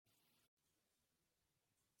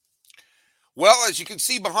Well, as you can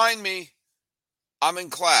see behind me, I'm in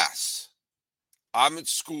class. I'm at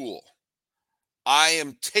school. I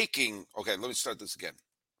am taking, okay, let me start this again.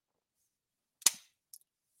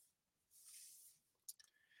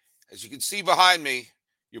 As you can see behind me,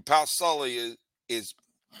 your pal Sully is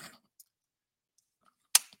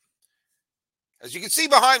as you can see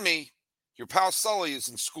behind me, your pal Sully is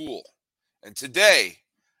in school. And today,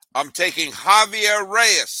 I'm taking Javier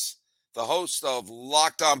Reyes, the host of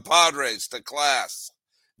Locked On Padres, to class.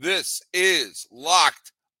 This is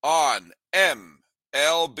Locked On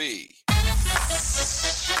MLB.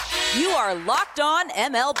 You are Locked On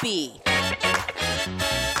MLB,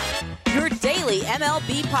 your daily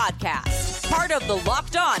MLB podcast. Part of the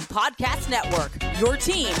Locked On Podcast Network, your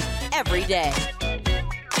team every day.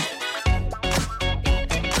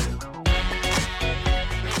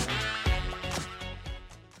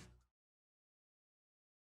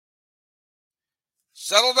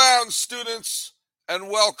 Settle down, students, and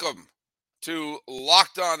welcome to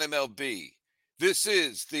Locked On MLB. This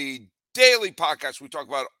is the daily podcast. We talk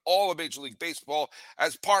about all of Major League Baseball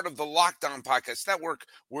as part of the Locked On Podcast Network,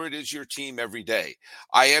 where it is your team every day.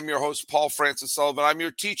 I am your host, Paul Francis Sullivan. I'm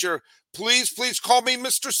your teacher. Please call me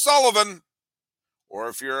Mr. Sullivan. Or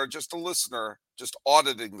if you're just a listener, just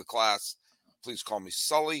auditing the class, please call me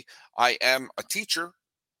Sully. I am a teacher,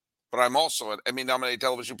 but I'm also an Emmy-nominated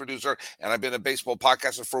television producer, and I've been a baseball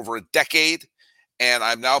podcaster for over a decade, and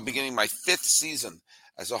I'm now beginning my 5th season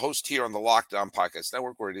as a host here on the Locked On Podcast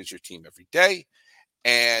Network, where it is your team every day.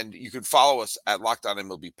 And you can follow us at Locked On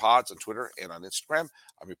MLB Pods on Twitter and on Instagram.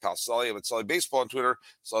 I'm your pal Sully. I'm at Sully Baseball on Twitter,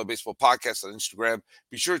 Sully Baseball Podcast on Instagram.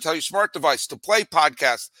 Be sure to tell your smart device to play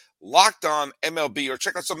podcast Locked On MLB, or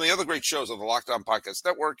check out some of the other great shows on the Locked On Podcast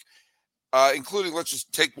Network, including, let's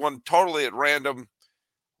just take one totally at random,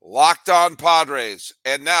 Locked On Padres.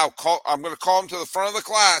 And now I'm going to call them to the front of the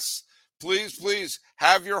class. Please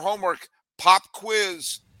have your homework. Pop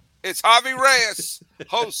quiz. It's Javi Reyes,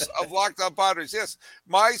 host of Locked On Padres. Yes,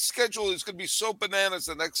 my schedule is going to be so bananas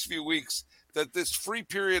the next few weeks that this free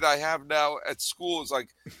period I have now at school is like,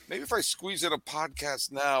 maybe if I squeeze in a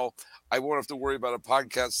podcast now, I won't have to worry about a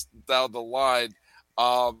podcast down the line.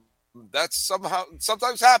 That's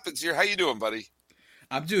sometimes happens here. How you doing, buddy?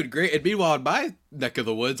 I'm doing great. And meanwhile, in my neck of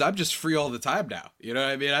the woods, I'm just free all the time now. You know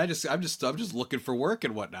what I mean? I'm just looking for work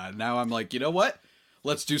and whatnot. And now I'm like, you know what?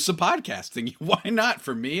 Let's do some podcasting. Why not?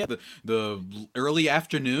 For me, the early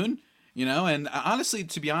afternoon, you know. And honestly,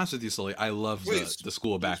 to be honest with you, Sully, I love the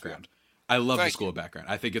school background. I love the school background.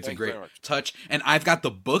 I think it's a great touch. And I've got the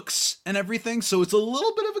books and everything, so it's a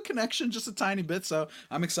little bit of a connection, just a tiny bit. So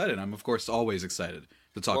I'm excited. I'm, of course, always excited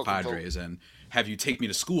to talk Padres and have you take me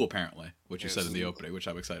to school, apparently, which you said in the opening, which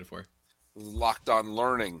I'm excited for. Locked On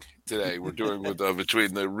Learning today. We're doing with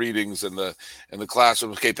between the readings and the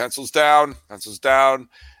classroom. Okay, pencils down,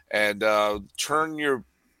 and turn your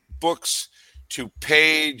books to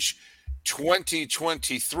page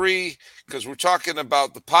 2023, because we're talking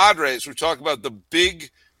about the Padres. We're talking about the big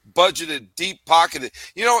budgeted, deep pocketed.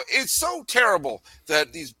 You know, it's so terrible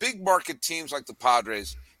that these big market teams like the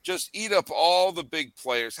Padres just eat up all the big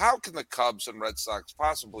players. How can the Cubs and Red Sox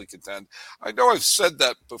possibly contend? I know I've said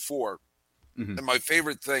that before. Mm-hmm. And my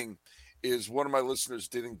favorite thing is one of my listeners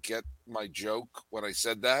didn't get my joke when I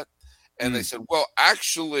said that. And they said, well,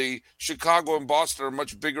 actually, Chicago and Boston are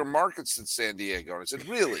much bigger markets than San Diego. And I said,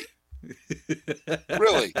 really?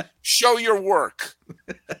 Really? Show your work.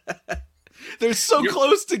 They're so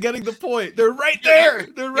close to getting the point. They're right there.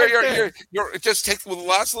 They're right there. Just take the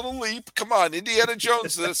last little leap. Come on, Indiana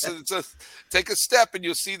Jones this. And take a step and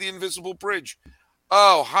you'll see the invisible bridge.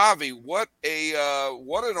 Oh, Javi, what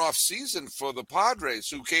an off season for the Padres,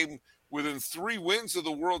 who came within 3 wins of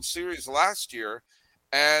the World Series last year.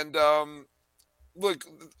 And look,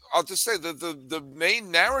 I'll just say that the main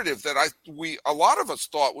narrative that a lot of us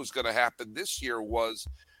thought was going to happen this year was,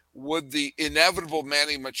 would the inevitable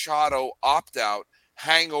Manny Machado opt-out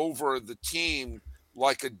hang over the team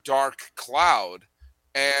like a dark cloud?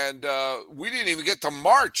 And we didn't even get to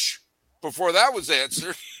March before that was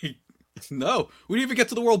answered. No, we didn't even get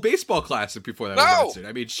to the World Baseball Classic before that was answered.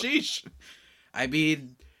 I mean, sheesh. I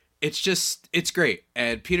mean, it's great.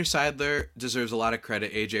 And Peter Seidler deserves a lot of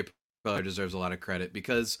credit. AJ Preller deserves a lot of credit,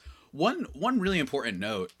 because one really important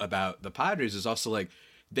note about the Padres is also, like,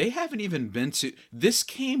 they haven't even been to, this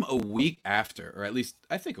came a week after, or at least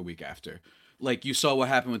I think a week after. Like, you saw what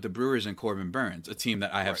happened with the Brewers and Corbin Burns, a team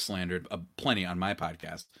that I have slandered plenty on my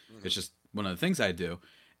podcast. Mm-hmm. It's just one of the things I do.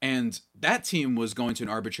 And that team was going to an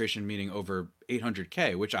arbitration meeting over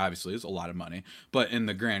 $800K, which obviously is a lot of money. But in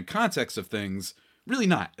the grand context of things, Really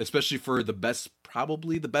not, especially for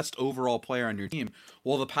probably the best overall player on your team.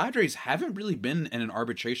 Well, the Padres haven't really been in an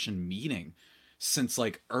arbitration meeting since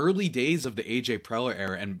like early days of the AJ Preller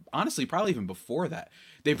era, and honestly, probably even before that.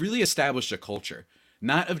 They've really established a culture,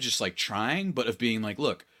 not of just like trying, but of being like,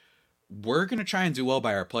 look, we're going to try and do well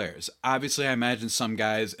by our players. Obviously, I imagine some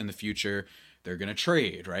guys in the future, they're going to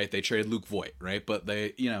trade, right? They traded Luke Voit, right? But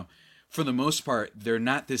they, for the most part, they're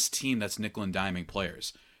not this team that's nickel and diming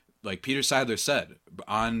players. Like Peter Seidler said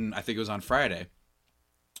I think it was on Friday,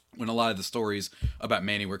 when a lot of the stories about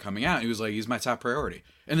Manny were coming out, he was like, he's my top priority.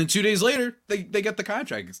 And then 2 days later, they get the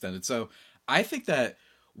contract extended. So I think that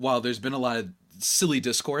while there's been a lot of silly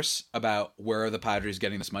discourse about where are the Padres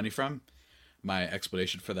getting this money from, my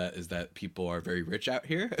explanation for that is that people are very rich out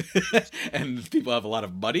here and people have a lot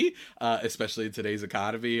of money, especially in today's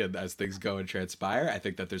economy. And as things go and transpire, I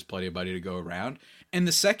think that there's plenty of money to go around. And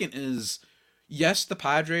the second is, yes, the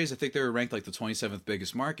Padres, I think they were ranked like the 27th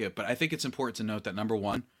biggest market, but I think it's important to note that number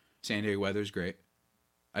one, San Diego weather is great.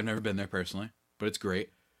 I've never been there personally, but it's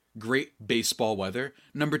great. Great baseball weather.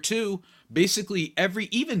 Number two, basically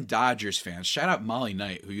even Dodgers fans, shout out Molly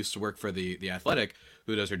Knight, who used to work for the Athletic,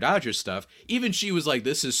 who does her Dodgers stuff. Even she was like,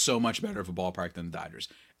 this is so much better of a ballpark than the Dodgers.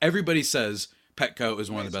 Everybody says Petco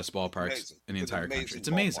is one of the best ballparks in the entire country. It's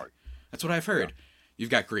amazing. That's what I've heard. Yeah. You've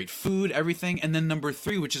got great food, everything. And then number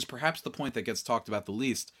three, which is perhaps the point that gets talked about the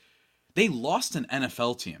least, they lost an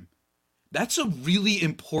NFL team. That's a really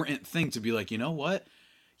important thing to be like, you know what?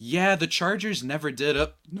 Yeah, the Chargers never did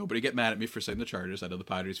up. Nobody get mad at me for saying the Chargers. I know the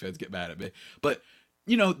Padres fans get mad at me. But,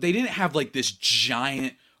 they didn't have like this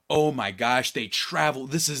giant, oh my gosh, they travel.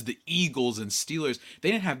 This is the Eagles and Steelers.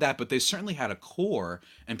 They didn't have that, but they certainly had a core.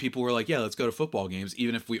 And people were like, yeah, let's go to football games,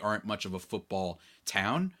 even if we aren't much of a football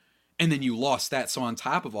town. And then you lost that. So on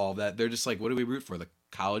top of all of that, they're just like, what do we root for? The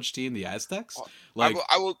college team, the Aztecs? Like,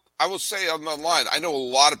 I will say on the line, I know a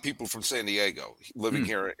lot of people from San Diego living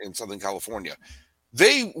here in Southern California.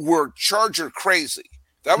 They were Charger crazy.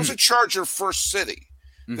 That was a Charger first city.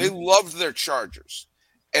 Mm-hmm. They loved their Chargers.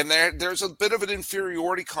 And there's a bit of an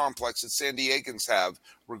inferiority complex that San Diegans have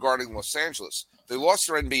regarding Los Angeles. They lost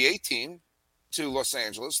their NBA team to Los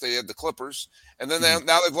Angeles. They had the Clippers. And then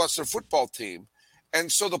now they've lost their football team. And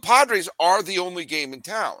so the Padres are the only game in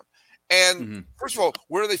town. And first of all,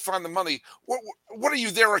 where do they find the money? What are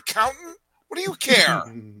you, their accountant? What do you care?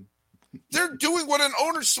 They're doing what an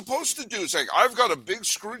owner's supposed to do. Saying, I've got a big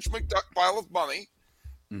Scrooge McDuck pile of money,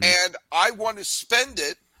 and I want to spend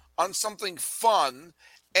it on something fun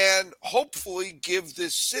and hopefully give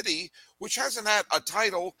this city, which hasn't had a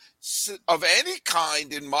title of any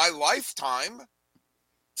kind in my lifetime,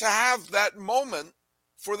 to have that moment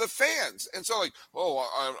for the fans. And so like,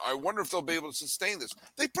 I wonder if they'll be able to sustain this.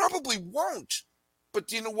 They probably won't. But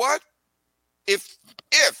do you know what? If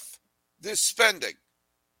this spending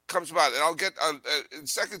comes about, and I'll get in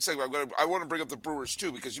second segment, I want to bring up the Brewers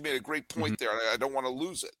too, because you made a great point there. I don't want to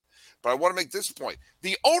lose it. But I want to make this point.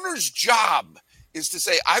 The owner's job is to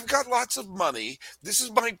say, I've got lots of money. This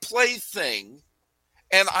is my plaything.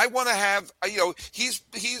 And I want to have, he's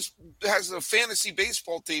has a fantasy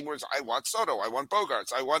baseball team where I want Soto, I want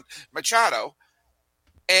Bogarts, I want Machado,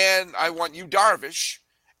 and I want you, Darvish.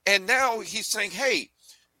 And now he's saying, hey,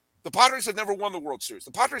 the Padres have never won the World Series.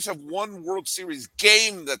 The Padres have one World Series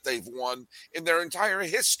game that they've won in their entire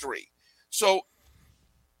history. So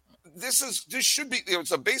this should be,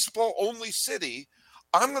 it's a baseball only city.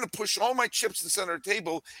 I'm going to push all my chips to the center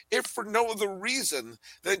table, if for no other reason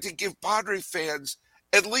than to give Padre fans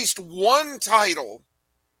at least one title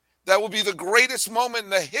that will be the greatest moment in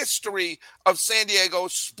the history of San Diego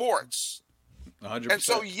sports. 100%. And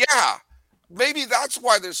so, maybe that's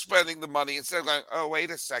why they're spending the money instead of going, oh,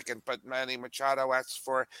 wait a second, but Manny Machado asked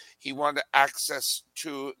he wanted access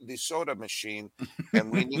to the soda machine,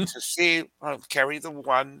 and we need to carry the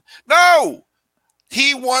one. No!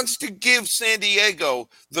 He wants to give San Diego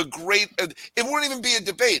the great, it wouldn't even be a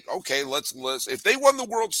debate. Okay, let's if they won the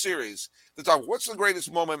World Series, the talk, what's the greatest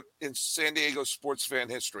moment in San Diego sports fan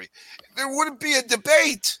history? There wouldn't be a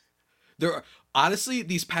debate. There are, honestly,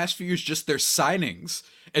 these past few years, just their signings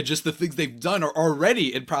and just the things they've done are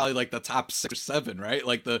already in probably like the top 6 or 7, right?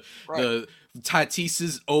 Like the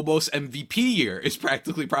Tatis's almost MVP year is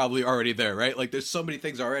practically probably already there, right? Like there's so many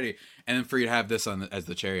things already. And then for you to have this as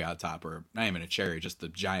the cherry on top, or not even a cherry, just the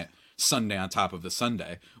giant sundae on top of the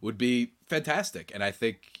sundae would be fantastic. And I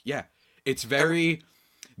think, it's very,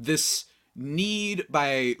 this need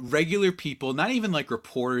by regular people, not even like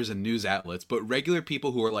reporters and news outlets, but regular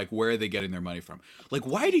people who are like, where are they getting their money from? Like,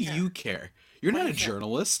 why do you care? You're not a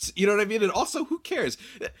journalist. You know what I mean? And also, who cares?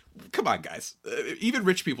 Come on, guys. Even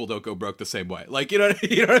rich people don't go broke the same way. Like, you know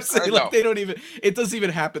what I'm saying? Like, they don't even, it doesn't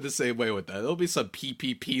even happen the same way with that. There'll be some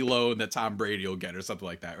PPP loan that Tom Brady will get or something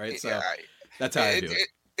like that, right? So that's how I do it.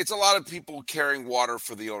 It's a lot of people carrying water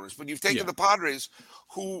for the owners, but you've taken the Padres,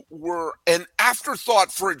 who were an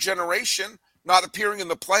afterthought for a generation, not appearing in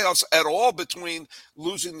the playoffs at all between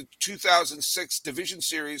losing the 2006 division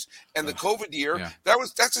series and the COVID year. Yeah.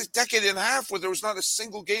 That's a decade and a half where there was not a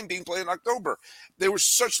single game being played in October. They were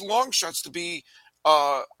such long shots to be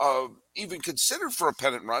even considered for a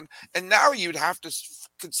pennant run, and now you'd have to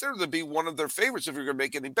consider them to be one of their favorites if you're going to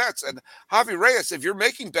make any bets. And Javi Reyes, if you're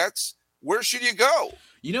making bets, where should you go?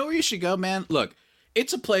 You know where you should go, man? Look,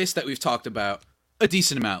 it's a place that we've talked about a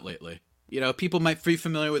decent amount lately. You know, people might be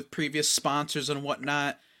familiar with previous sponsors and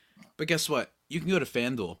whatnot, but guess what? You can go to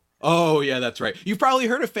FanDuel. Oh, yeah, that's right. You've probably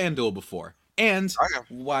heard of FanDuel before. And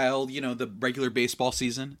while, you know, the regular baseball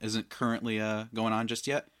season isn't currently going on just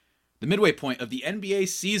yet, the midway point of the NBA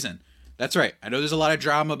season, that's right. I know there's a lot of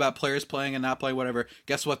drama about players playing and not playing, whatever.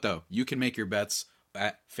 Guess what, though? You can make your bets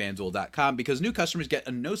at FanDuel.com because new customers get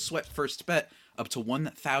a no-sweat first bet up to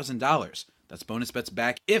 $1,000. That's bonus bets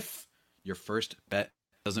back if your first bet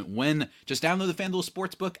doesn't win. Just download the FanDuel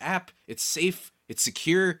Sportsbook app. It's safe, it's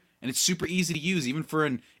secure, and it's super easy to use even for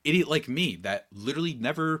an idiot like me that literally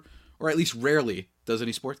never, or at least rarely, does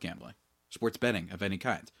any sports gambling, sports betting of any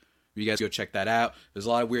kind. You guys go check that out. There's a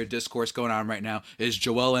lot of weird discourse going on right now. Is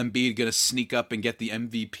Joel Embiid going to sneak up and get the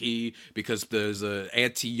MVP because there's a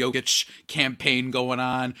anti-Jokic campaign going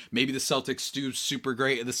on? Maybe the Celtics do super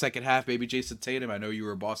great in the second half. Maybe Jason Tatum. I know you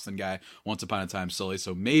were a Boston guy once upon a time, Sully,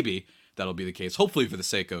 so maybe that'll be the case. Hopefully for the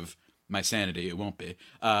sake of my sanity, it won't be.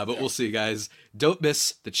 But we'll see, guys. Don't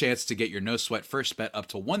miss the chance to get your no-sweat first bet up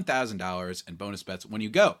to $1,000 and bonus bets when you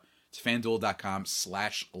go. It's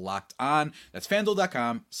FanDuel.com/locked-on. That's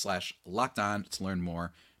FanDuel.com/locked-on to learn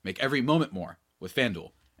more. Make every moment more with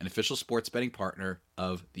FanDuel, an official sports betting partner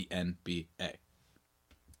of the NBA.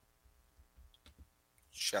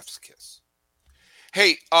 Chef's kiss.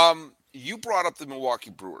 Hey, you brought up the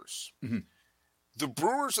Milwaukee Brewers. Mm-hmm. The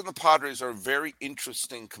Brewers and the Padres are a very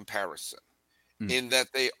interesting comparison in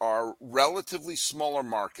that they are relatively smaller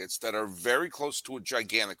markets that are very close to a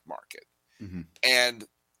gigantic market. Mm-hmm. And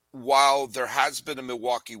while there has been a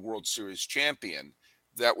Milwaukee World Series champion,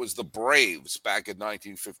 that was the Braves back in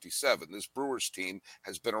 1957. This Brewers team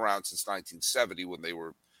has been around since 1970 when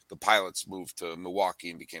the Pilots moved to Milwaukee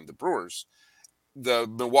and became the Brewers. The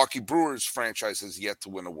Milwaukee Brewers franchise has yet to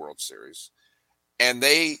win a World Series. And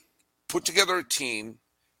they put together a team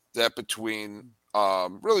that between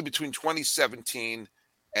 2017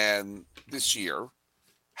 and this year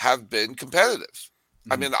have been competitive.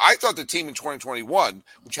 I mean, I thought the team in 2021,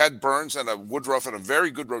 which had Burns and a Woodruff and a very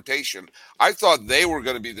good rotation, I thought they were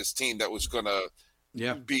going to be this team that was going to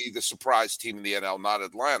be the surprise team in the NL, not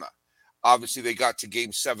Atlanta. Obviously, they got to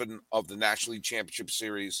Game 7 of the National League Championship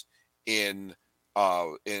Series in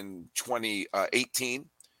 2018,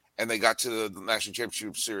 and they got to the National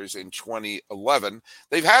Championship Series in 2011.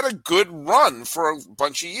 They've had a good run for a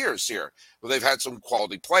bunch of years here. But they've had some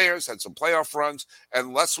quality players, had some playoff runs,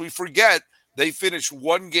 and lest we forget, they finished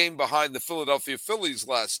one game behind the Philadelphia Phillies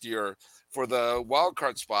last year for the wild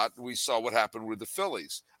card spot. We saw what happened with the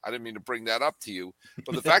Phillies. I didn't mean to bring that up to you.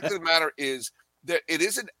 But the fact of the matter is that it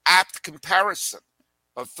is an apt comparison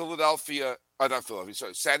of San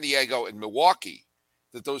Diego and Milwaukee,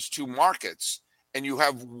 that those two markets, and you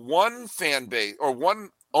have one fan base or one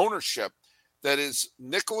ownership that is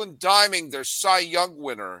nickel and diming their Cy Young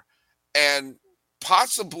winner and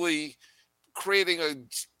possibly creating a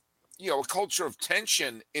culture of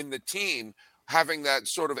tension in the team, having that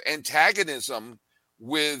sort of antagonism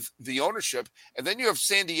with the ownership. And then you have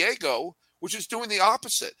San Diego, which is doing the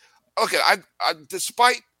opposite. Okay, I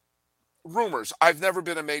despite rumors, I've never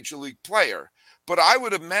been a major league player, but I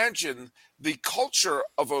would imagine the culture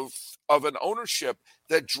of an ownership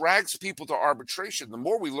that drags people to arbitration. The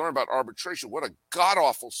more we learn about arbitration, what a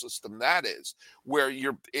god-awful system that is, where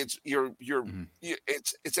it's an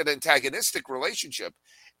antagonistic relationship.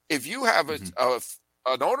 If you have an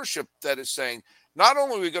ownership that is saying, not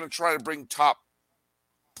only are we going to try to bring top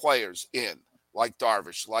players in, like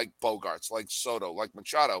Darvish, like Bogarts, like Soto, like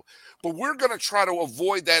Machado, but we're going to try to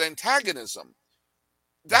avoid that antagonism,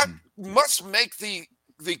 that must make the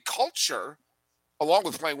culture, along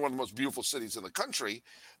with playing one of the most beautiful cities in the country,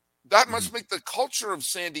 that must make the culture of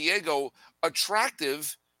San Diego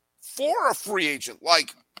attractive for a free agent.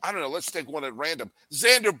 Like, I don't know, let's take one at random.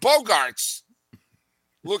 Xander Bogaerts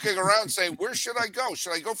looking around saying, where should I go?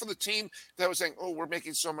 Should I go for the team that was saying, oh, we're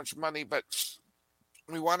making so much money, but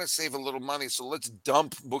we want to save a little money, so let's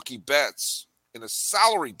dump Mookie Betts in a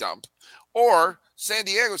salary dump? Or San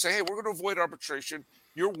Diego say, hey, we're going to avoid arbitration.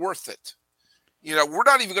 You're worth it. You know, we're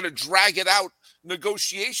not even going to drag it out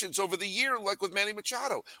negotiations over the year like with Manny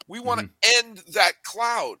Machado. We want to end that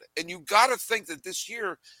cloud. And you got to think that this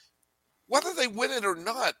year, whether they win it or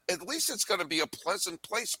not, at least it's going to be a pleasant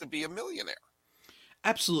place to be a millionaire.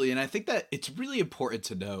 Absolutely. And I think that it's really important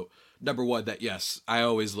to note, number one, that yes, I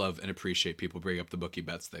always love and appreciate people bring up the Mookie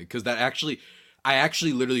Betts thing, because I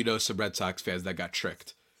actually literally know some Red Sox fans that got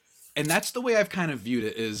tricked. And that's the way I've kind of viewed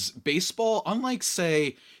it, is baseball, unlike,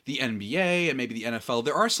 say, the NBA and maybe the NFL,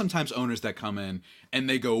 there are sometimes owners that come in and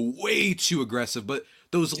they go way too aggressive, but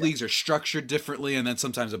those leagues are structured differently, and then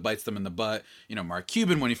sometimes it bites them in the butt. You know, Mark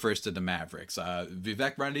Cuban when he first did the Mavericks,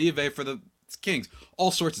 Vivek Ranadive for the Kings,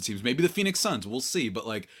 all sorts of teams, maybe the Phoenix Suns, we'll see. But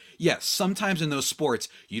like, yes, sometimes in those sports,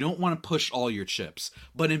 you don't want to push all your chips.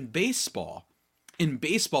 But in baseball,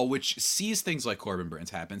 which sees things like Corbin Burns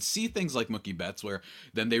happen, see things like Mookie Betts, where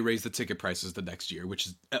then they raise the ticket prices the next year, which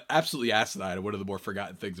is absolutely asinine and one of the more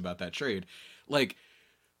forgotten things about that trade. Like,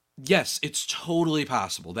 yes, it's totally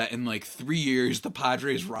possible that in like 3 years, the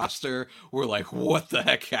Padres roster were like, what the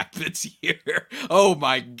heck happens here? Oh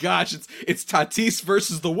my gosh, it's Tatis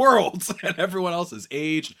versus the world, and everyone else is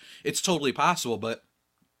aged. It's totally possible, but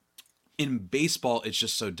in baseball, it's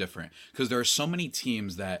just so different, because there are so many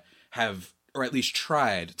teams that have, or at least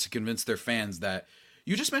tried to convince their fans that,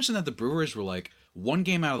 you just mentioned that the Brewers were like one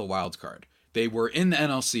game out of the wild card. They were in the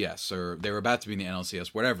NLCS, or they were about to be in the NLCS,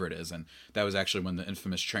 whatever it is. And that was actually when the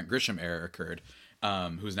infamous Trent Grisham era occurred,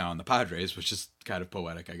 who's now on the Padres, which is kind of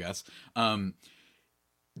poetic, I guess.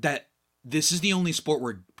 That this is the only sport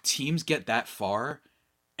where teams get that far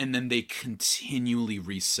and then they continually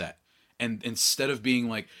reset. And instead of being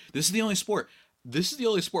like, this is the only sport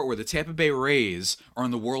where the Tampa Bay Rays are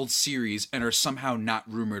in the World Series and are somehow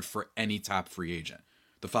not rumored for any top free agent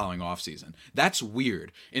the following offseason. That's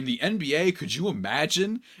weird. In the NBA, could you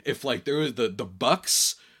imagine if like there was the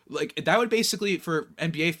Bucks? Like, that would basically, for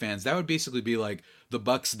NBA fans, that would basically be like the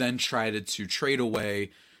Bucks then tried to trade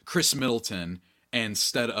away Chris Middleton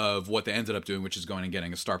instead of what they ended up doing, which is going and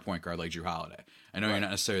getting a star point guard like Jrue Holiday. I know You're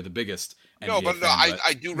not necessarily the biggest NBA fan,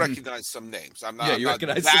 I do recognize some names. I'm not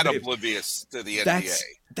that oblivious to the NBA.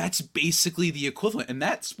 That's basically the equivalent. And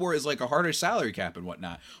that sport is like a harder salary cap and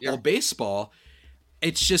whatnot. Yeah. Well, baseball,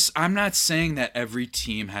 it's just, I'm not saying that every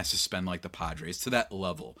team has to spend like the Padres to that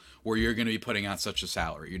level where you're going to be putting out such a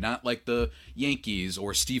salary. You're not like the Yankees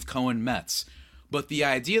or Steve Cohen Mets. But the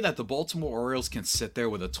idea that the Baltimore Orioles can sit there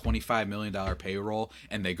with a $25 million payroll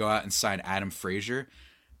and they go out and sign Adam Frazier,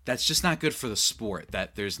 that's just not good for the sport,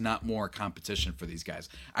 that there's not more competition for these guys.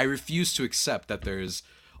 I refuse to accept that there's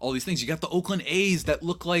all these things. You got the Oakland A's that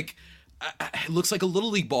look like, it looks like a Little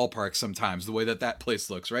League ballpark sometimes, the way that place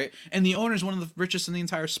looks, right? And the owner's one of the richest in the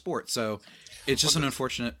entire sport. So it's just an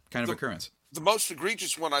unfortunate kind of occurrence. The most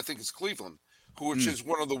egregious one, I think, is Cleveland, which is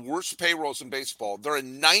one of the worst payrolls in baseball. They're a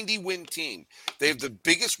 90-win team. They have the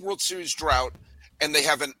biggest World Series drought, and they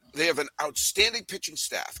have an outstanding pitching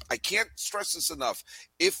staff. I can't stress this enough.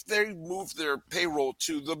 If they move their payroll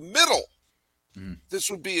to the middle,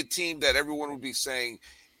 this would be a team that everyone would be saying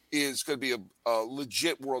is going to be a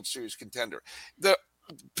legit World Series contender. The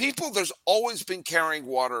people, there's always been carrying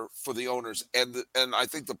water for the owners, and I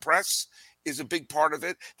think the press is a big part of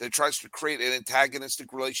it that tries to create an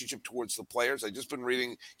antagonistic relationship towards the players. I've just been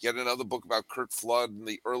reading yet another book about Curt Flood in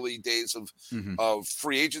the early days of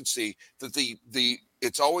free agency, that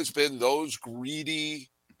it's always been those greedy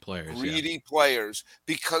players,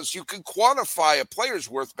 because you can quantify a player's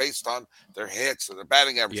worth based on their hits or their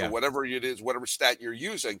batting average or whatever it is, whatever stat you're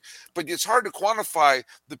using. But it's hard to quantify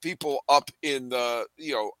the people up in the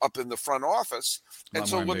front office. And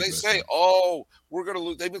so when they say, "Oh, we're going to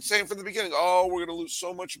lose," they've been saying from the beginning, "Oh, we're going to lose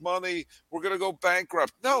so much money. We're going to go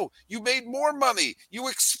bankrupt." No, you made more money. You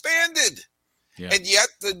expanded. Yeah. And yet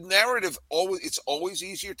the narrative it's always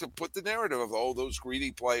easier to put the narrative of, oh, those greedy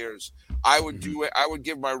players. I would do it. I would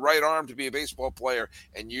give my right arm to be a baseball player,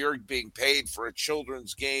 and you're being paid for a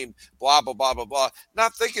children's game, blah, blah, blah, blah, blah.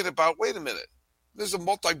 Not thinking about, wait a minute, there's a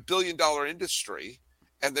multi-billion-dollar industry,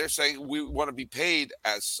 and they're saying we want to be paid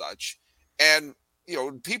as such. And, you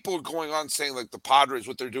know, people are going on saying like the Padres,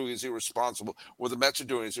 what they're doing is irresponsible, or the Mets are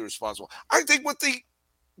doing is irresponsible. I think what the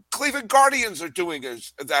Cleveland Guardians are doing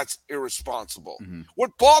that's irresponsible.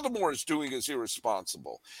 What Baltimore is doing is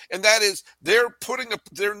irresponsible. And that is, they're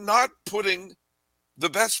not putting the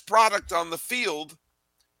best product on the field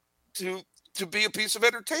to be a piece of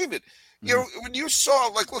entertainment. You know, when you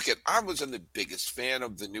saw, like, look at, I wasn't the biggest fan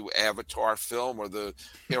of the new Avatar film or there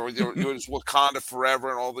was Wakanda Forever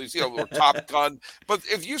and all these, or Top Gun. But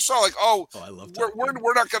if you saw, like, I love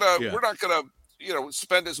we're not gonna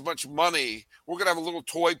spend as much money. We're gonna have a little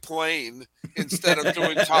toy plane instead of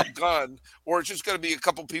doing Top Gun, or it's just gonna be a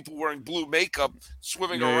couple people wearing blue makeup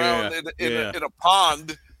swimming around in a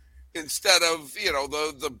pond. Instead of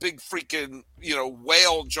the big freaking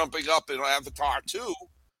whale jumping up in Avatar 2.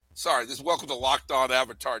 Sorry, this is welcome to Locked On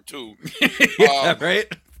Avatar 2. Right.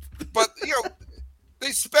 But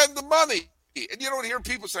they spend the money, and you don't hear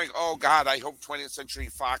people saying, "Oh God, I hope 20th Century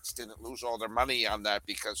Fox didn't lose all their money on that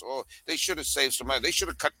because they should have saved some money. They should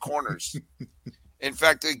have cut corners." In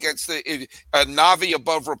fact, against a Navi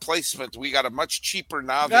above replacement, we got a much cheaper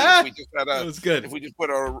Navi if we just had if we just put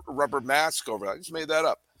a rubber mask over it. I just made that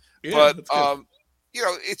up. Yeah, but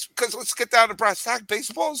it's because, let's get down to brass tacks.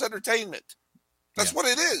 Baseball is entertainment. That's what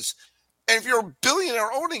it is. And if you're a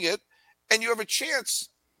billionaire owning it, and you have a chance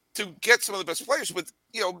to get some of the best players, but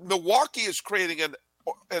Milwaukee is creating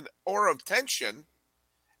an aura of tension,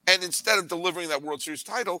 and instead of delivering that World Series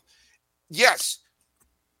title, yes,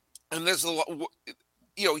 and there's a lot.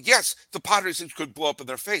 Yes, the Padres could blow up in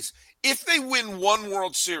their face if they win one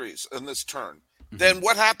World Series in this turn. Then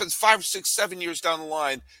what happens 5, 6, 7 years down the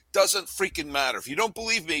line doesn't freaking matter. If you don't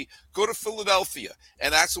believe me, go to Philadelphia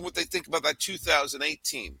and ask them what they think about that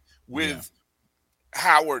 2018 with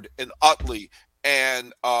Howard and Utley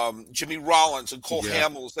and Jimmy Rollins and Cole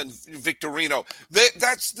Hamels and Victorino.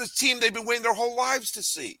 That's the team they've been waiting their whole lives to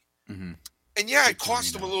see. And it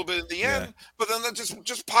cost them a little bit in the end, but then they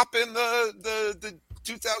just pop in the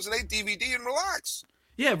 2008 DVD and relax.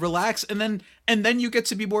 Yeah, relax, and then you get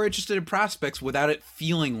to be more interested in prospects without it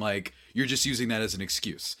feeling like you're just using that as an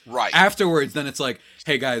excuse. Right. Afterwards, then it's like,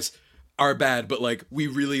 hey guys, our bad, but like we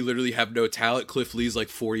really literally have no talent. Cliff Lee's like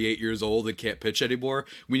 48 years old and can't pitch anymore.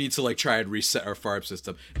 We need to like try and reset our farm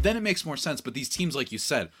system. Then it makes more sense. But these teams, like you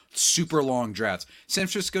said, super long drafts. San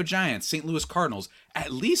Francisco Giants, St. Louis Cardinals,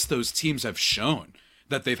 at least those teams have shown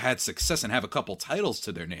that they've had success and have a couple titles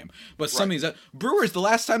to their name. But some of these Brewers, the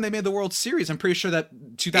last time they made the World Series, I'm pretty sure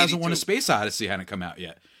that 2001 A Space Odyssey hadn't come out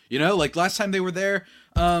yet. Like last time they were there,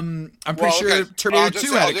 I'm pretty sure Terminator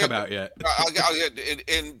 2 hadn't come out yet.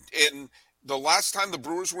 In the last time the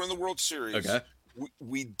Brewers were in the World Series,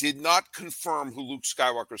 we did not confirm who Luke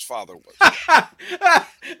Skywalker's father was.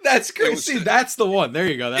 That's crazy. That's the one. There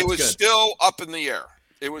you go. That's it was good. Still up in the air.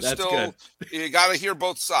 It was That's still good. You got to hear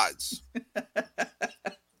both sides.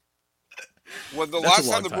 When the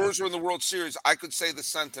last time the Brewers were in the World Series, I could say the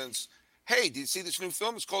sentence, "Hey, did you see this new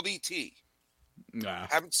film? It's called E.T." Nah.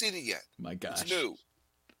 Haven't seen it yet. My gosh. It's new.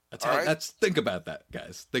 Think about that,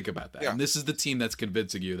 guys. Think about that. Yeah. And this is the team that's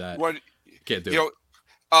convincing you that can't do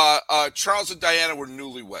it. Charles and Diana were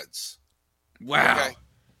newlyweds. Wow. Okay.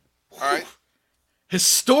 All right.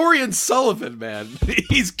 Historian Sullivan, man.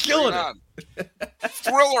 He's killing it.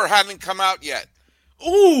 Thriller hadn't come out yet.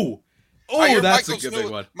 Ooh. Oh, that's a good big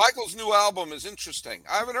one. Michael's new album is interesting.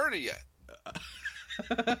 I haven't heard it yet.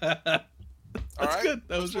 All right. Good.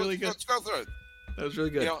 That was really good. Let's go through it. That was really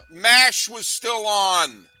good. MASH was still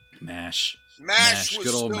on. MASH was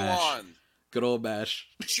still on. Good old MASH.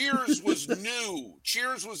 Cheers was new.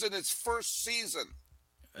 Cheers was in its first season.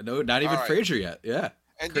 No, not even Frasier yet. Yeah.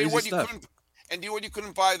 And crazy stuff. You know what you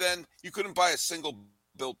couldn't buy then? You couldn't buy a single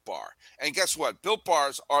Built Bar. And guess what? Built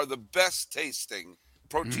Bars are the best tasting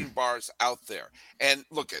protein bars out there. And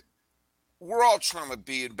look, we're all trying to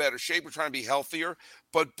be in better shape. We're trying to be healthier.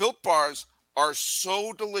 But Built Bars are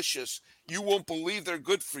so delicious, you won't believe they're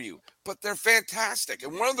good for you. But they're fantastic.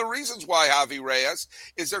 And one of the reasons why, Javi Reyes,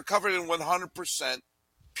 is they're covered in 100%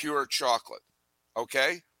 pure chocolate.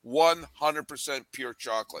 Okay? 100% pure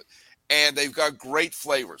chocolate. And they've got great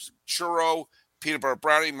flavors. Churro, peanut butter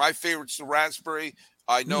brownie. My favorite's the raspberry.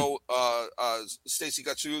 I know Stacey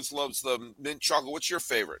Gatsuz loves the mint chocolate. What's your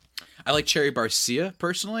favorite? I like Cherry Barcia,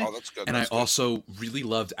 personally. Oh, that's good. And I also really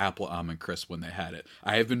loved Apple Almond Crisp when they had it.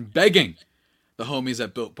 I have been begging the homies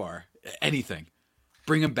at Built Bar, anything,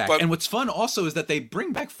 bring them back. And what's fun also is that they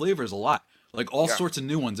bring back flavors a lot. Like all sorts of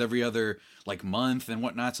new ones every other like month and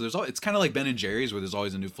whatnot. So it's kind of like Ben and Jerry's where there's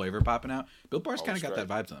always a new flavor popping out. Built Bar's kind of got that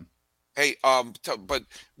vibe to them. Hey, but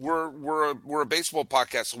we're a baseball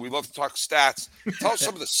podcast, so we love to talk stats. Tell us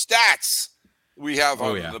some of the stats we have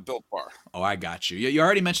on the Built Bar. Oh, I got you. You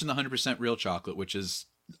already mentioned the 100% real chocolate, which is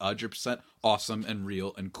 100% awesome and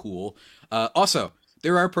real and cool. Also,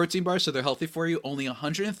 there are protein bars, so they're healthy for you. Only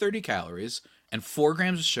 130 calories and 4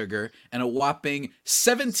 grams of sugar and a whopping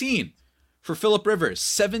 17 for Phillip Rivers.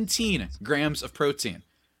 17 grams of protein.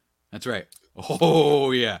 That's right.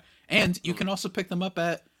 Oh, yeah. And you can also pick them up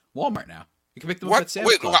at Walmart now. You can pick them up What? at Sam's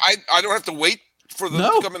Wait, Club. I don't have to wait for them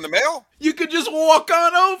No. to come in the mail? You could just walk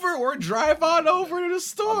on over or drive on over to the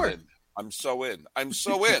store. I'm so in. I'm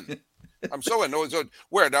so in. No,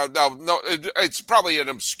 where now? No, it's probably an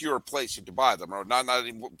obscure place you can buy them, or not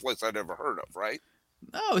any place I'd ever heard of, right?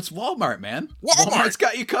 No, it's Walmart, man. Walmart. Walmart's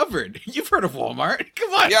got you covered. You've heard of Walmart. Come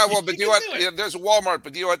on. Yeah, well, but you know what? Yeah, there's a Walmart,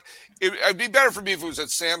 but you know what? It'd be better for me if it was at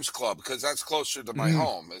Sam's Club because that's closer to my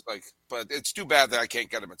home. It's like, but it's too bad that I can't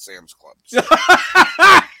get them at Sam's Club. So.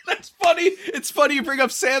 That's funny. It's funny you bring up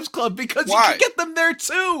Sam's Club because you can get them there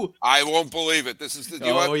too. I won't believe it. This is the.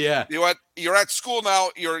 Yeah. You know what? You're at school now.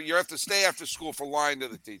 You have to stay after school for lying to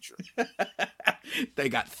the teacher. They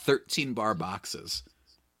got 13 bar boxes.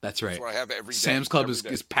 That's right. That's what I have every day. Sam's Club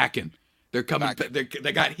is packing. They're coming.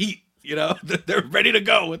 They got heat. You know, they're ready to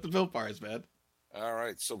go with the Built Bars, man. All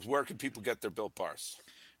right. So where can people get their Built Bars?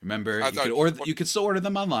 Remember, you could still order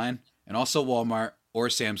them online, and also Walmart or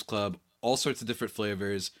Sam's Club. All sorts of different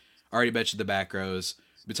flavors. Already mentioned the back rows.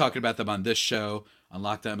 Been talking about them on this show, on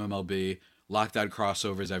Locked On MLB, Locked On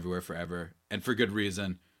crossovers everywhere forever, and for good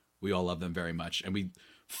reason. We all love them very much, and we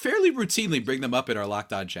fairly routinely bring them up in our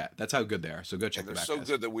Locked On chat. That's how good they are. So go check them out. They're so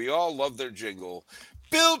good that we all love their jingle.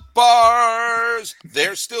 Built Bars,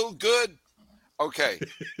 they're still good. Okay,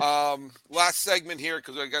 last segment here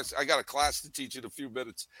because I guess I got a class to teach in a few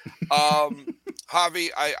minutes. Javi,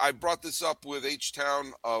 I brought this up with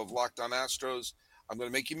H-Town of Locked On Astros. I'm going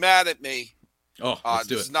to make you mad at me. Oh, let's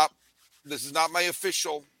do it. This is not my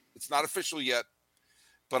official. It's not official yet,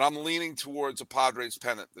 but I'm leaning towards a Padres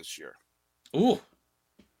pennant this year. Ooh.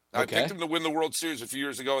 Okay. I picked them to win the World Series a few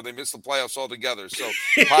years ago, and they missed the playoffs altogether. So,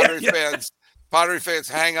 Padre fans,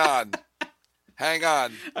 hang on.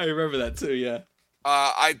 I remember that too, yeah.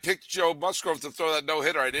 I picked Joe Musgrove to throw that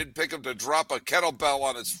no-hitter. I didn't pick him to drop a kettlebell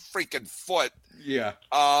on his freaking foot. Yeah.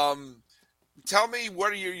 Tell me,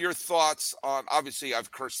 what are your thoughts on, obviously,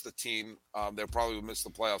 I've cursed the team. They'll probably miss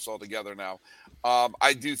the playoffs altogether now.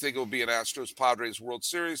 I do think it will be an Astros-Padres World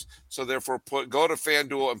Series, so therefore go to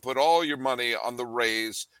FanDuel and put all your money on the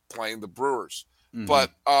Rays playing the Brewers. Mm-hmm.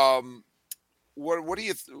 But what do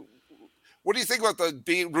you think about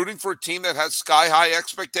rooting for a team that has sky-high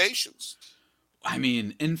expectations? I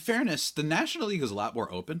mean, in fairness, the National League is a lot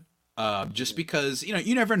more open. Just because,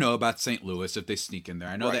 you never know about St. Louis if they sneak in there.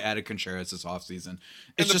 I know they added Contreras this offseason.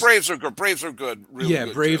 And the Braves are good. Braves are good. Really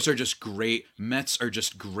good, Braves are just great. Mets are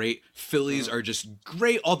just great. Phillies are just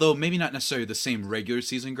great, although maybe not necessarily the same regular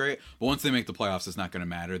season great. But once they make the playoffs, it's not going to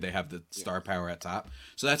matter. They have the star power at top.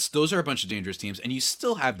 So those are a bunch of dangerous teams. And you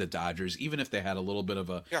still have the Dodgers, even if they had a little bit of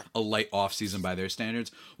a light offseason by their standards.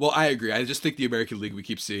 Well, I agree. I just think the American League, we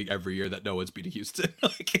keep seeing every year that no one's beating Houston.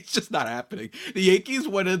 It's just not happening. The Yankees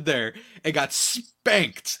went in there and got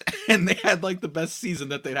spanked, and they had the best season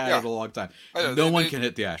that they'd had in a long time. No one can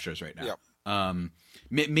hit the Astros right now. Yeah.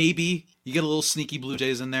 Maybe you get a little sneaky Blue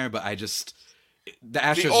Jays in there, but the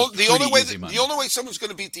Astros. The only way someone's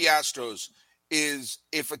going to beat the Astros is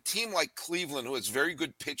if a team like Cleveland, who has very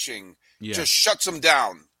good pitching, just shuts them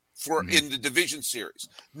down in the division series.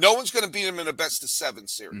 No one's going to beat them in a best of 7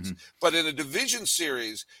 series, but in a division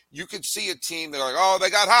series, you could see a team. They're like, oh, they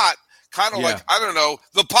got hot. Kind of like, I don't know,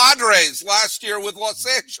 the Padres last year with Los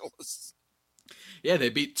Angeles. Yeah, they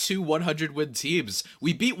beat 2 100-win teams.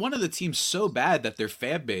 We beat one of the teams so bad that their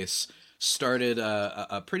fan base started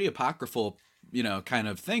a pretty apocryphal, kind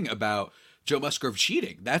of thing about Joe Musgrove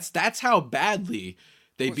cheating. That's how badly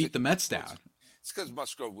they beat the Mets down. It's because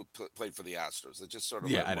Musgrove played for the Astros. It just sort of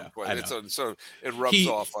I know. It rubs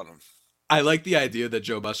off on him. I like the idea that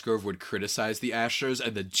Joe Musgrove would criticize the Astros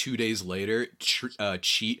and then 2 days later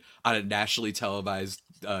cheat on a nationally televised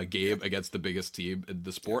game against the biggest team in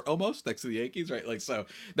the sport, almost next to the Yankees, right? So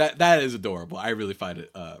that is adorable. I really find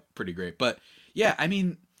it pretty great. But yeah, I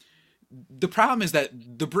mean, the problem is that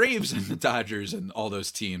the Braves and the Dodgers and all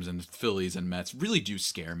those teams and the Phillies and Mets really do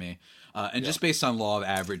scare me. Just based on law of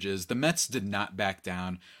averages, the Mets did not back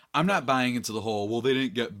down. I'm not buying into the whole, well, they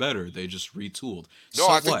didn't get better. They just retooled. No,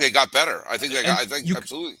 I think they got better.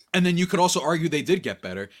 Absolutely. And then you could also argue they did get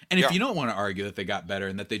better. And if you don't want to argue that they got better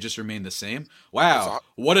and that they just remain the same, wow,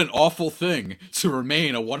 what an awful thing to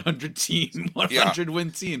remain a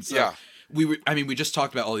 100-win team. So we just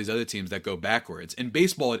talked about all these other teams that go backwards. In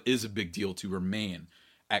baseball, it is a big deal to remain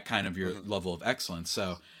at kind of your level of excellence.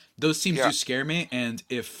 So those teams do scare me. And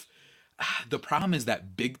the problem is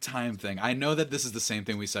that big time thing. I know that this is the same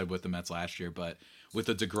thing we said with the Mets last year, but with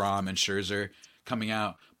the DeGrom and Scherzer coming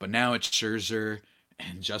out, but now it's Scherzer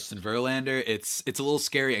and Justin Verlander. It's a little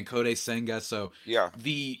scary, and Kodai Senga. So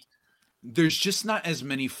there's just not as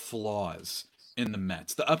many flaws in the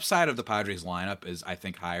Mets. The upside of the Padres lineup is, I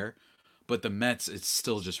think, higher, but the Mets, it's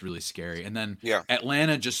still just really scary. And then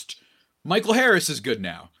Atlanta, just Michael Harris is good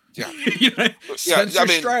now. Yeah. You know, Spencer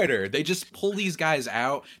Strider. They just pull these guys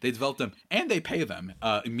out, they develop them, and they pay them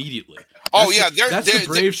immediately. That's the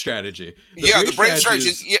Brave strategy. The Brave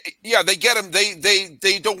strategy. They get them.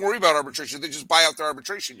 They don't worry about arbitration. They just buy out their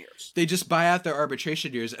arbitration years.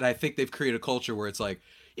 And I think they've created a culture where it's like,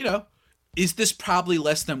 is this probably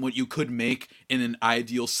less than what you could make in an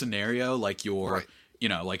ideal scenario, like your,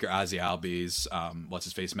 like your Ozzy Albies, what's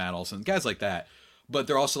his face, Matt Olson, guys like that. But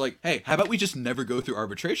they're also like, hey, how about we just never go through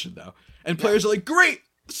arbitration, though? And players are like, great,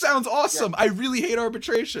 sounds awesome. I really hate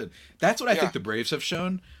arbitration. That's what I think the Braves have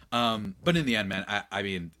shown. But in the end, man, I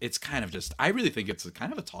mean, it's kind of just, I really think it's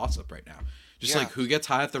kind of a toss-up right now. Just like who gets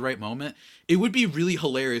hot at the right moment. It would be really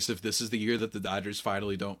hilarious if this is the year that the Dodgers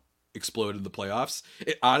finally don't explode in the playoffs.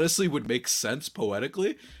 It honestly would make sense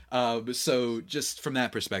poetically. So just from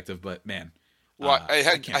that perspective, but man. Well, I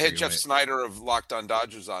had Jeff Snyder of Locked On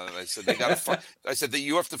Dodgers on, and I said I said that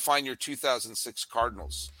you have to find your 2006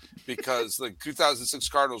 Cardinals, because the 2006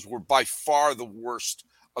 Cardinals were by far the worst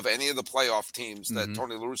of any of the playoff teams that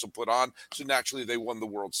Tony La Russa put on. So naturally, they won the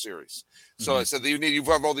World Series. So I said that you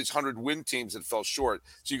have all these 100-win teams that fell short.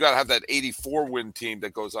 So you got to have that 84-win team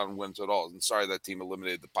that goes on and wins it all. And sorry, that team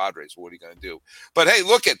eliminated the Padres. What are you going to do? But hey,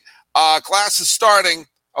 look at class is starting.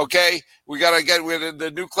 Okay, we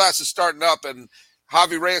the new class is starting up, and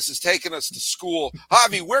Javi Reyes is taking us to school.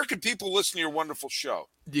 Javi, where can people listen to your wonderful show?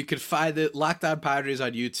 You can find it Locked On Padres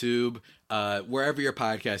on YouTube, wherever your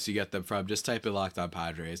podcasts you get them from. Just type in Locked On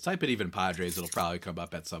Padres. Type in even Padres; it'll probably come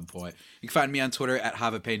up at some point. You can find me on Twitter at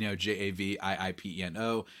Javipeno,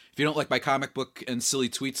 JAVIIPENO. If you don't like my comic book and silly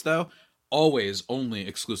tweets, though, always only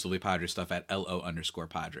exclusively Padres stuff at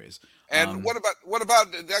LO_Padres. And what about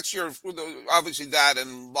that's your, obviously that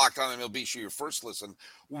and Locked On MLB show your first listen.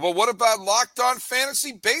 But what about Locked On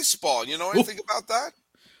Fantasy Baseball? You know anything about that?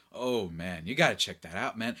 Oh man, you got to check that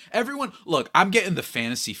out, man. Everyone, look, I'm getting the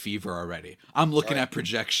fantasy fever already. I'm looking at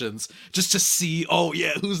projections just to see,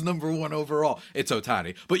 who's number one overall. It's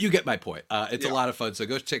Ohtani, but you get my point. It's a lot of fun, so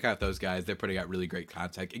go check out those guys. They're putting out really great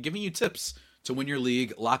content and giving you tips to win your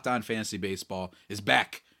league. Locked On Fantasy Baseball is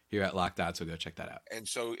back here at Locked On, so go check that out. And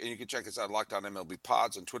you can check us out, Locked On MLB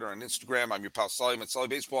Pods on Twitter and Instagram. I'm your pal Sully. I'm at Sully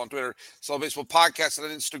Baseball on Twitter, Sully Baseball Podcast on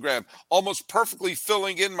Instagram. Almost perfectly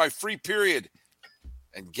filling in my free period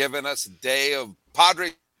and giving us a day of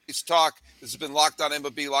Padres talk. This has been Locked On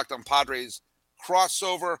MLB, Locked On Padres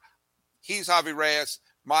crossover. He's Javi Reyes.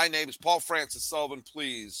 My name is Paul Francis Sullivan.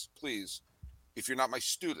 Please, if you're not my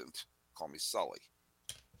student, call me Sully.